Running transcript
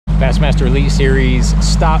Bassmaster Elite Series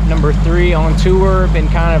stop number 3 on tour. Been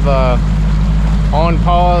kind of on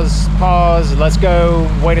pause, let's go,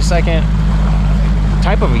 wait a second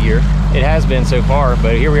type of a year. It has been so far,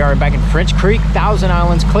 but here we are back in French Creek, Thousand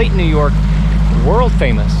Islands, Clayton, New York. World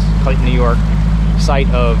famous Clayton, New York, site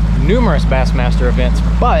of numerous Bassmaster events,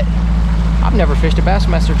 but I've never fished a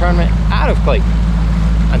Bassmaster tournament out of Clayton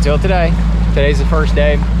until today. Today's the first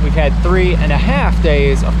day. We've had 3.5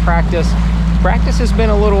 days of practice. Practice has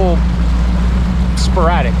been a little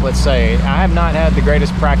sporadic, let's say. I have not had the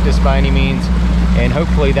greatest practice by any means, and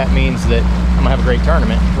hopefully that means that I'm gonna have a great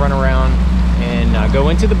tournament. Run around and go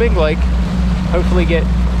into the big lake, hopefully get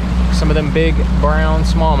some of them big brown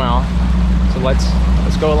smallmouth. So let's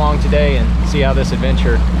go along today and see how this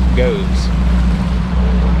adventure goes.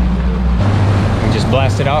 We just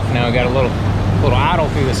blasted off now. We got a little idle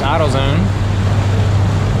through this idle zone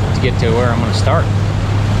to get to where I'm gonna start.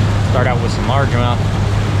 Start out with some largemouth.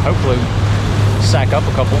 Hopefully sack up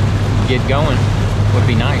a couple, get going, would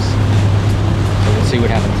be nice. So we'll see what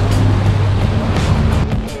happens.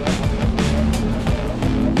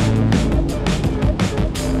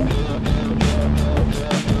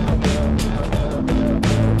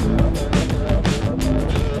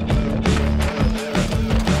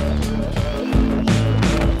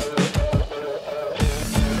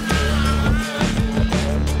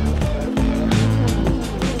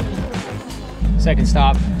 Second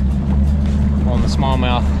stop on the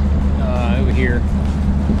smallmouth over here.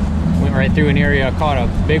 Went right through an area. I caught a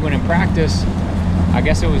big one in practice. I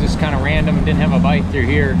guess it was just kind of random. Didn't have a bite through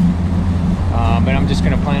here, but I'm just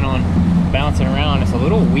going to plan on bouncing around. It's a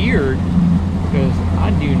little weird because I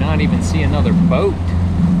do not even see another boat,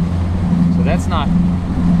 so that's not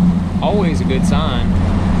always a good sign.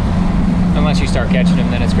 Unless you start catching them,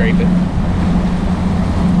 then it's great, but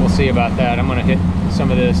we'll see about that. I'm going to hit some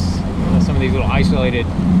of these little isolated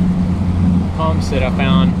humps that I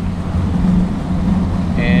found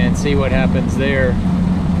and see what happens there.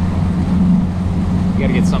 You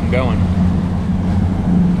gotta get something going.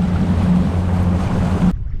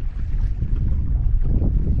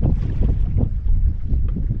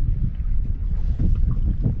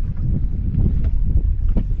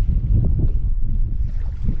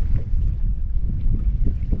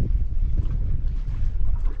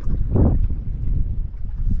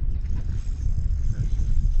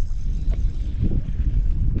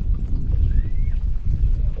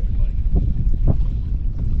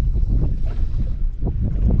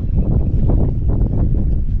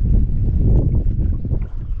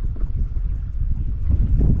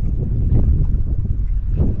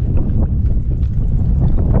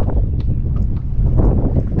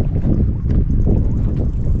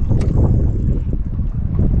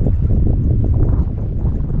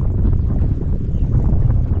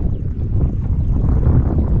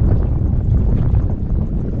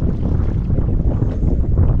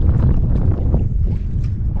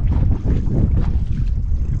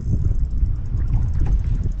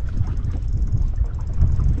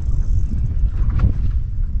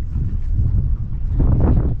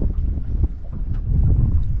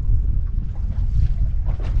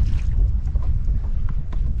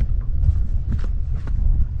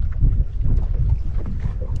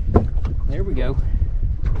 There we go.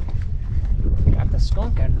 Got the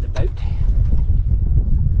skunk out of the boat.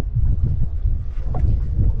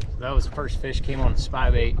 So that was the first fish, came on the spy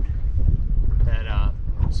bait, that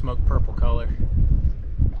smoked purple color.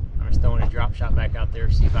 I'm just throwing a drop shot back out there,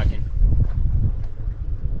 see if I can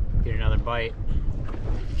get another bite.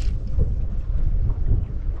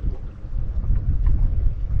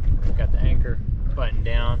 Got the anchor buttoned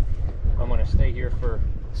down. I'm gonna stay here for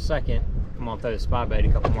a second. I'm gonna throw the spy bait,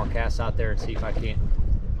 a couple more casts out there and see if I can't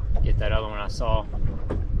get that other one I saw.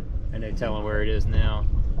 And no telling where it is now.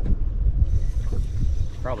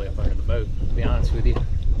 Probably up under the boat, to be honest with you.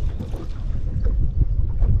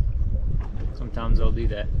 Sometimes they'll do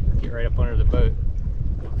that. Get right up under the boat,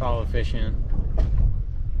 follow the fish in.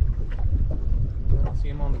 I don't see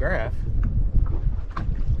him on the graph.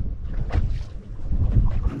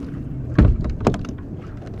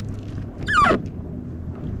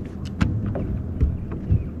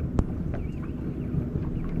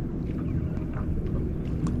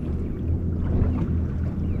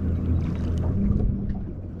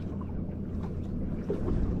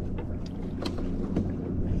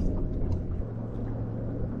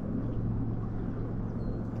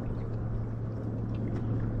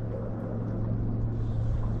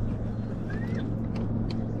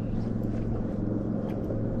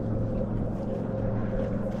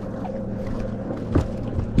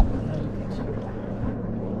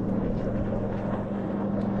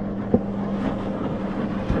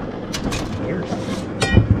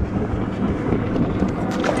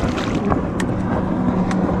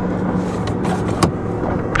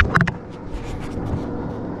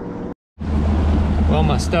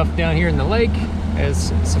 stuff down here in the lake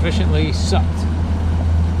has sufficiently sucked.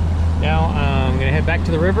 Now I'm gonna head back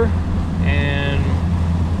to the river and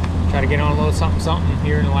try to get on a little something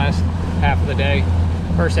here in the last half of the day.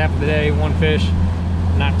 First half of the day, one fish,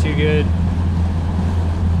 not too good.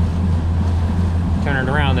 Turn it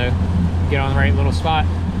around though, get on the right little spot.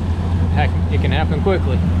 Heck, it can happen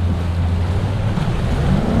quickly.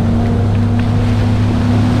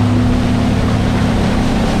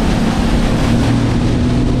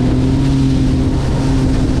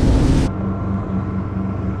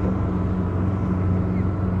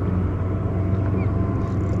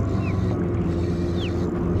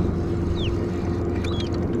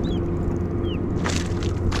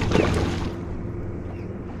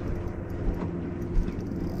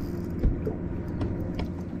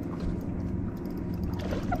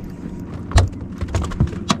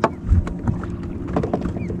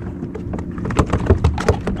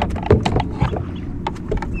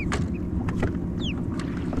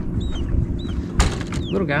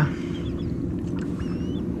 Little guy.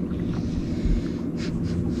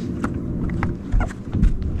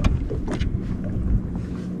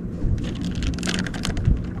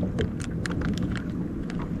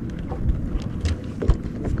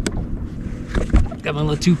 Got my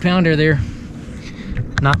little 2-pounder there.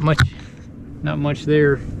 Not much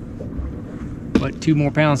there, but 2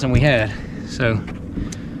 more pounds than we had. So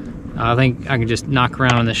I think I can just knock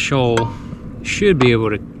around on this shoal. Should be able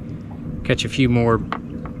to catch a few more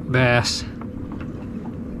bass.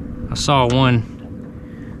 I saw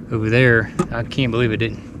one over there. I can't believe it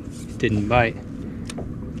didn't bite.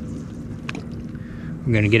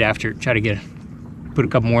 I'm gonna get after it, try to put a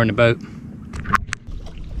couple more in the boat.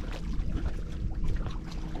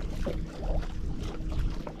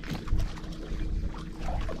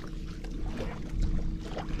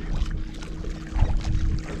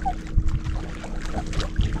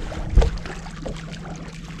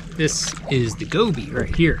 This is the goby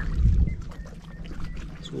right here.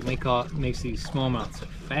 This will makes these smallmouths so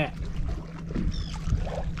fat.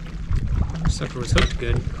 Sucker was hooked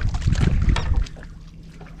good.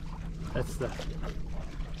 That's the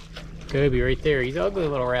goby right there. He's an ugly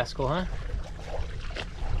little rascal, huh?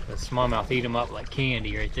 The smallmouth eat him up like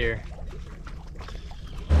candy right there.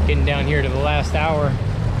 Getting down here to the last hour.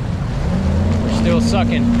 We're still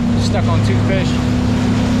sucking. Stuck on 2 fish.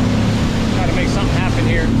 Try to make something happen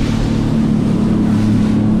here.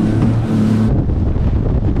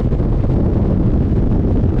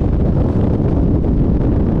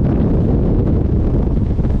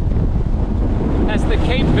 That's the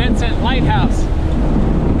Cape Vincent Lighthouse.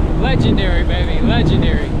 Legendary, baby,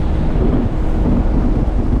 legendary.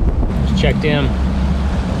 Just checked in.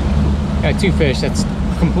 Got 2 fish. That's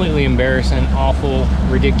completely embarrassing, awful,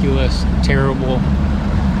 ridiculous, terrible,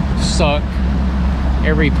 suck.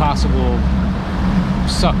 Every possible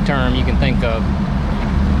suck term you can think of.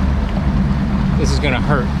 This is gonna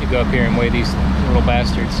hurt to go up here and weigh these little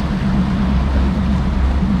bastards.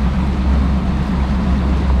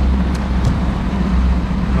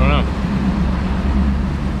 I don't know.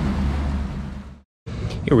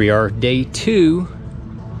 Here we are, day 2,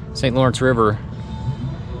 St. Lawrence River.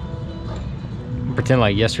 Pretend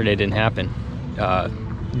like yesterday didn't happen.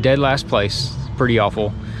 Dead last place, pretty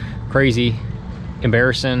awful, crazy,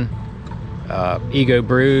 embarrassing, ego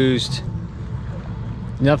bruised.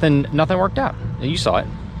 Nothing worked out. You saw it.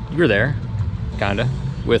 You were there, kinda,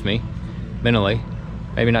 with me, mentally.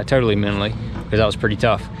 Maybe not totally mentally, because that was pretty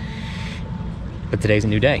tough. But today's a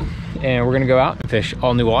new day, and we're gonna go out and fish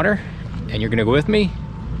all new water, and you're gonna go with me,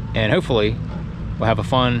 and hopefully we'll have a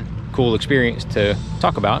fun, cool experience to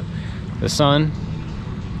talk about. The sun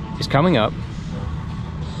is coming up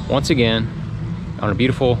once again on a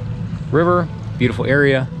beautiful river, beautiful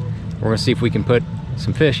area. We're gonna see if we can put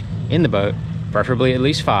some fish in the boat, preferably at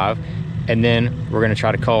least 5, and then we're gonna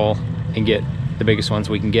try to call and get the biggest ones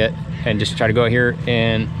we can get, and just try to go out here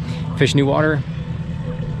and fish new water,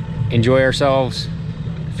 enjoy ourselves.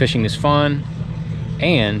 Fishing is fun,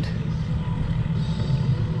 and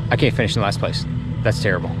I can't finish in last place. That's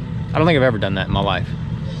terrible. I don't think I've ever done that in my life.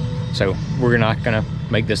 So we're not gonna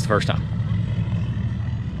make this the first time.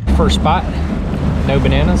 First spot, no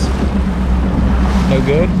bananas, no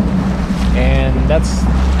good. And that's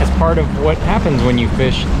part of what happens when you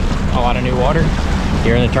fish a lot of new water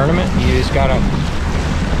here in the tournament. You just gotta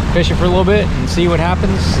fish it for a little bit and see what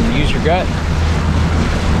happens and use your gut.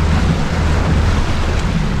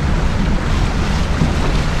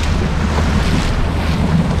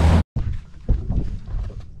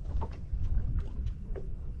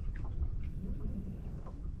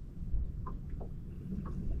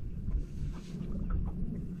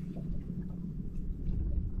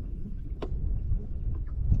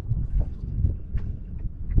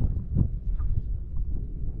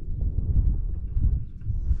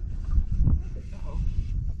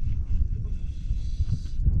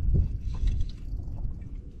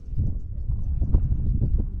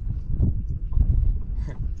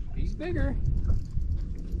 He's bigger.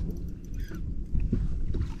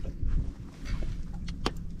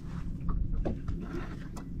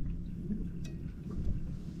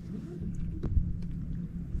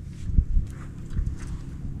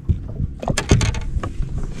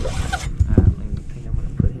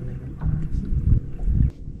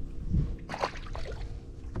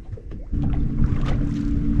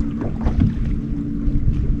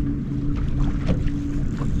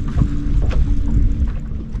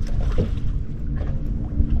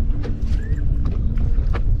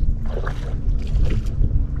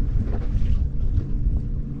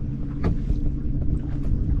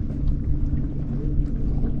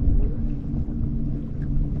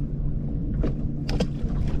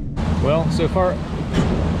 Well, so far,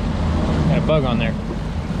 got a bug on there.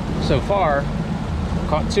 So far,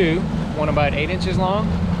 caught two. One about 8 inches long,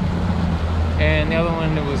 and the other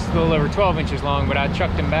one that was a little over 12 inches long, but I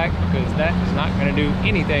chucked him back because that is not going to do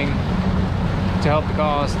anything to help the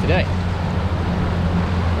cause today.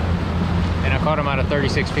 And I caught him out of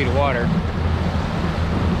 36 feet of water.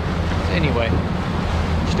 So anyway,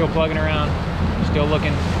 still plugging around, still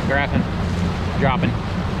looking, graphing, dropping.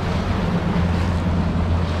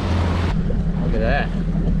 Look at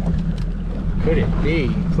that. Could it be?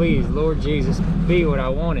 Please, Lord Jesus, be what I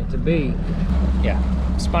want it to be. Yeah,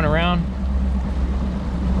 spun around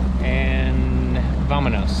and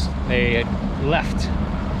vamonos. They had left.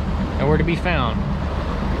 Nowhere to be found.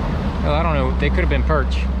 Well, I don't know. They could have been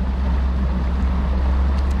perch.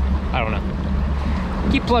 I don't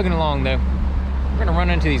know. Keep plugging along though. We're gonna run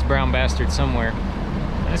into these brown bastards somewhere,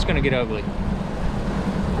 and it's gonna get ugly.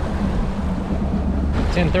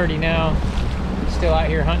 10:30 now. Still out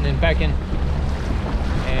here hunting and pecking,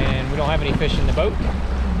 and we don't have any fish in the boat.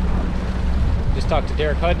 Just talked to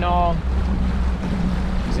Derek Hudnall.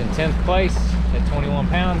 He's in 10th place at 21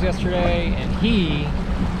 pounds yesterday, and he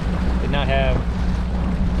did not have.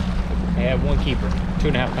 He had one keeper,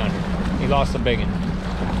 2.5 pounder. He lost a big one.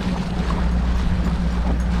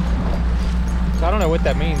 So I don't know what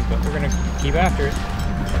that means, but we're gonna keep after it.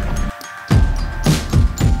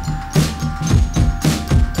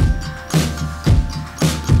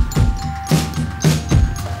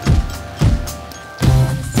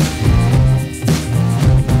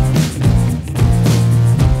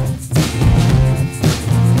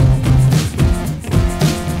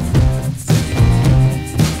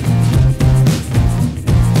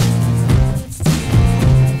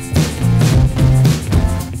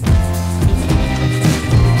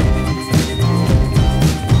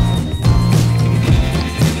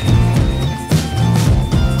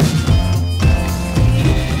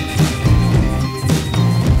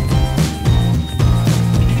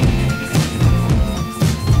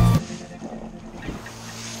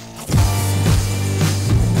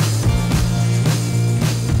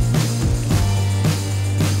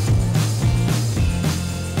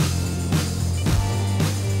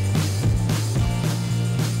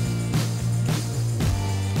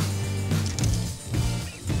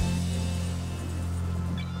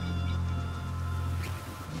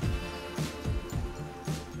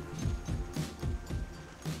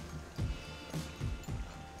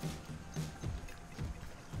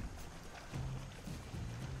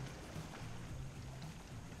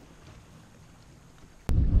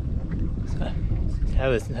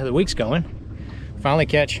 How the week's going. Finally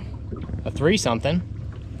catch a 3-something.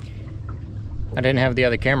 I didn't have the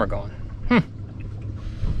other camera going.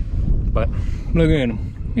 But look at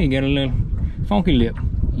him. He got a little funky lip.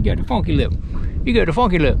 You got the funky lip. You got the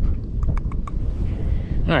funky lip.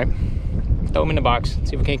 All right, throw him in the box.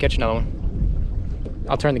 See if we can't catch another one.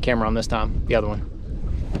 I'll turn the camera on this time. The other one.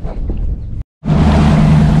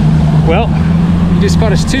 Well, we just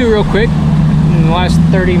caught us 2 real quick in the last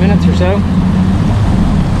 30 minutes or so.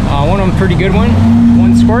 One of them pretty good one.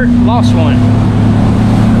 1 squirt, lost one.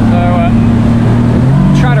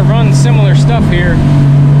 So try to run similar stuff here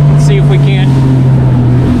and see if we can't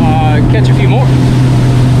catch a few more.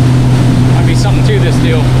 Might be something to this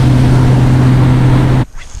deal.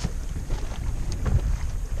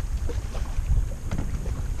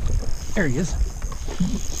 There he is.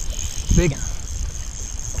 Big one.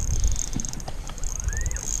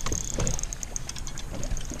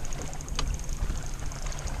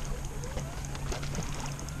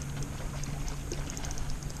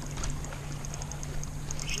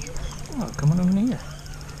 Oh, coming over here.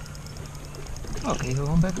 Okay,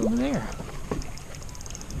 going back over there.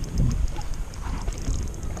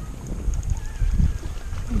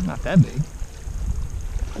 He's not that big,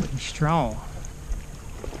 but he's strong.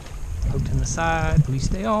 Hooked in the side, please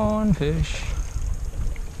stay on, fish.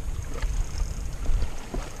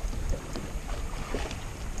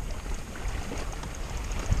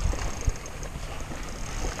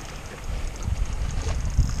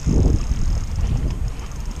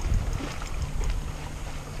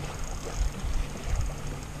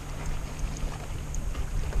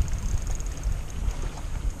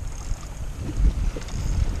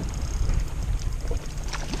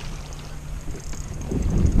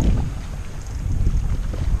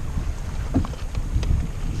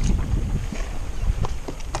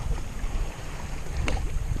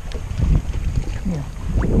 Come here.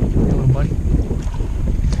 Come here, little buddy.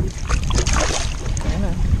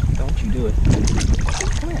 No, don't you do it.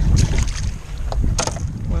 Come here.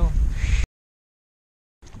 Well,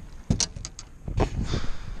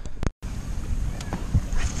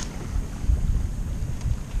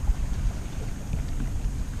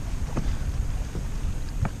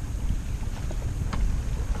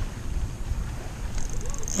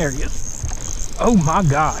 there he is. Oh my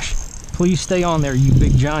gosh. Please stay on there, you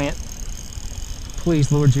big giant.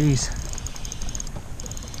 Please, Lord jeez.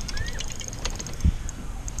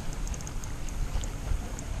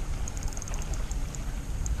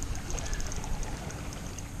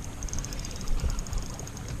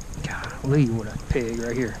 Golly, what a pig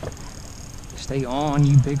right here. Stay on,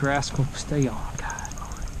 you big rascal. Stay on. God.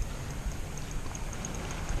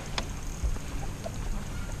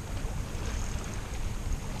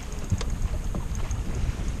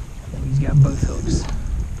 He's got both hooks.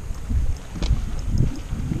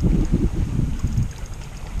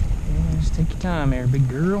 Yeah, just take your time there, big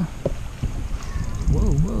girl.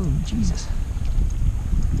 Whoa, whoa, Jesus.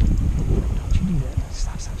 Don't you do that.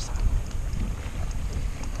 Stop, stop, stop.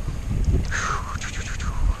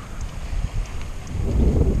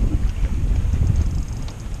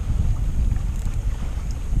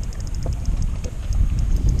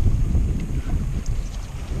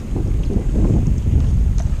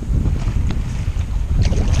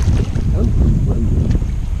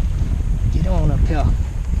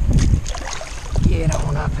 Get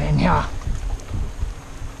on up in here.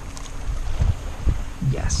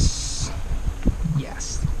 Yes.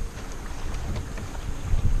 Yes.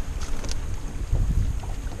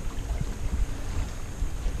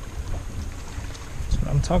 That's what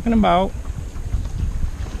I'm talking about.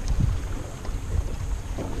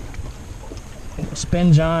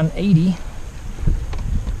 Spin John 80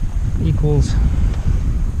 equals,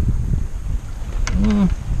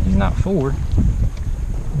 he's not 4.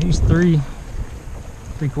 He's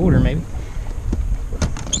 3/4 maybe.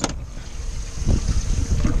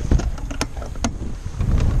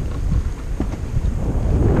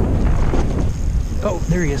 Oh,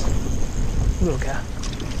 there he is. Little guy.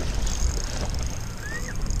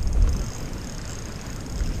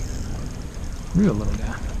 Real little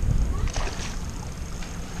guy.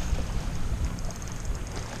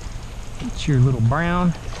 It's your little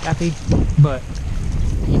brown, happy butt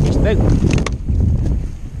in his boat.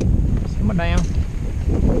 Simmer down.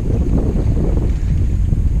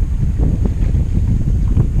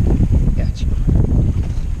 Gotcha.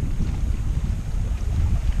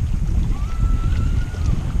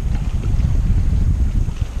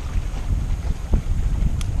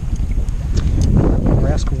 The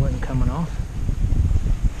rascal wasn't coming off.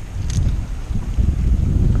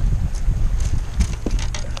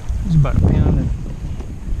 He's about a pound and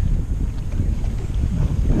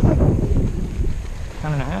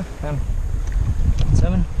pound and a half, pound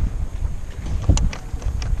 7.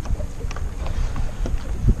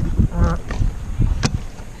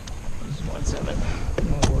 This is 1.7.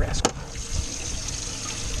 Little rascal.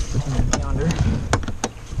 Put him in yonder.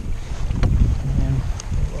 And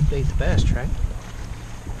we'll update the bass track,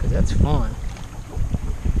 because that's fun.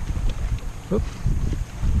 Whoop.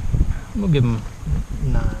 We'll give him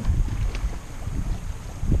 9.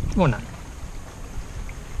 Well, 9.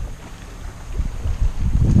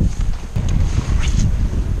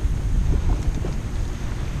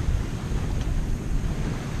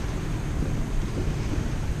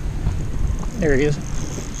 There he is.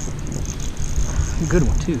 Good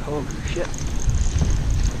one too. Holy shit.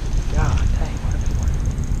 God dang, what a big one.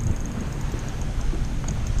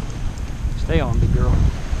 Stay on, big girl.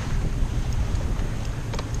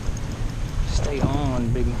 Stay on,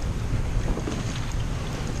 biggie.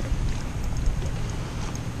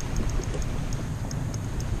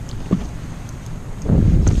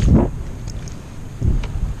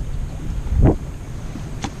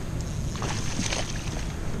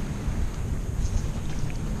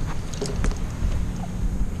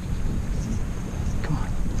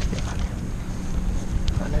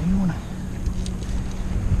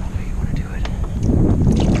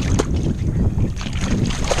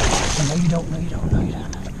 No, you don't. No, you don't. No, you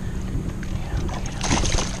don't.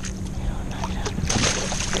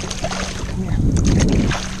 Come here.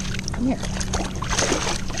 Come here.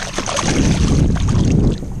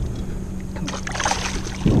 Come here.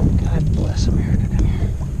 God bless America. Come here.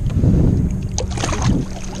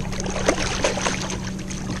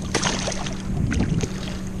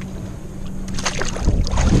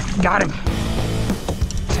 Got him.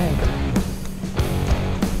 Tag.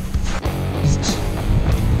 Jesus.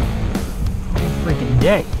 Freaking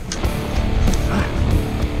day.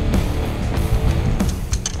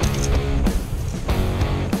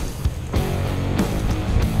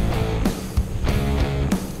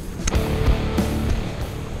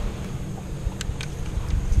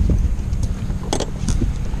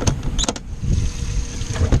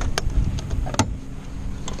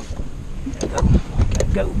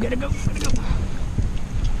 Go, gotta go, gotta go.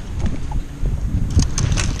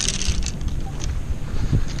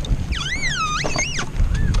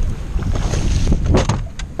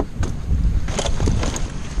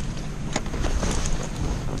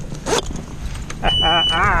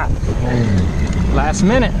 Last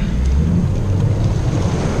minute.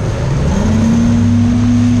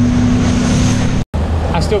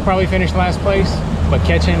 I still probably finished last place, but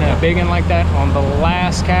catching a big one like that on the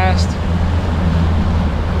last cast,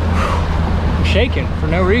 I'm shaking for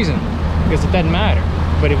no reason, because it doesn't matter,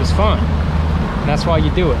 but it was fun. And that's why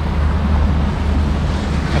you do it.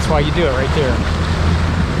 That's why you do it right there.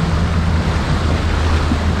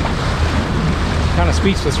 Kind of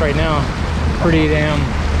speechless right now. Pretty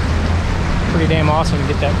damn awesome to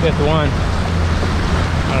get that 5th one.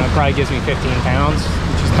 I don't know, it probably gives me 15 pounds,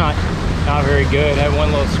 which is not very good. I had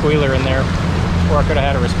one little squealer in there where I could have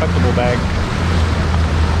had a respectable bag.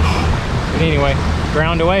 But anyway,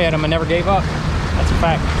 ground away at him. I never gave up. That's a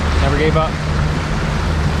fact. Never gave up.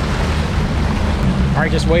 All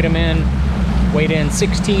right, just weighed him in. Weighed in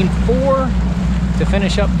 16.4 to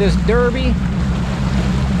finish up this derby.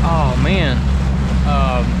 Oh man.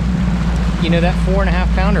 You know, that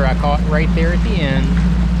 4.5 pounder I caught right there at the end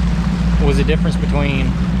was the difference between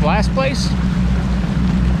last place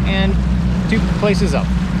and 2 places up.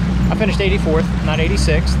 I finished 84th, not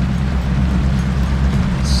 86th.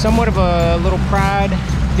 Somewhat of a little pride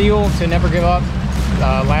deal to never give up.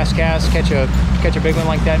 Last cast, catch a big one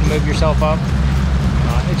like that and move yourself up.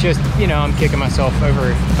 It's just, you know, I'm kicking myself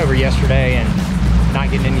over yesterday and not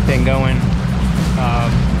getting anything going.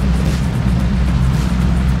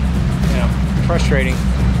 You know, frustrating,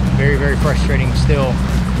 very frustrating still.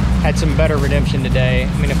 Had some better redemption today.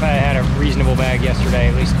 I mean, if I had a reasonable bag yesterday,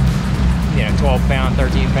 at least, you know, 12 pounds,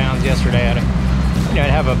 13 pounds yesterday, I'd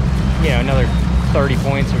have a, you know, another 30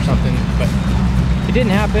 points or something, but it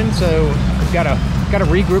didn't happen. So I've got to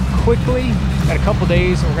regroup quickly. Got a couple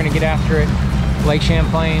days and we're going to get after it. Lake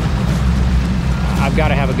Champlain, I've got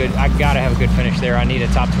to have a good finish there. I need a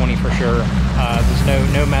top 20 for sure.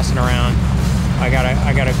 There's no messing around. I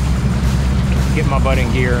gotta get my butt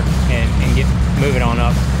in gear and get moving on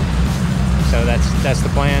up. So that's the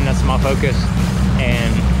plan. That's my focus.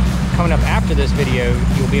 And coming up after this video,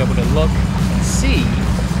 you'll be able to look and see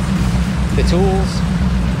the tools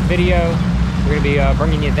video. We're gonna be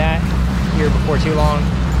bringing you that here before too long,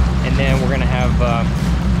 and then we're gonna have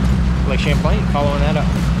Lake Champlain following that up.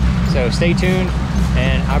 So stay tuned,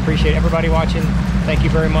 and I appreciate everybody watching. Thank you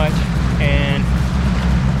very much. And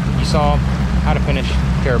you saw how to finish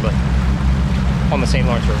terribly on the St.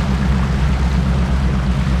 Lawrence River.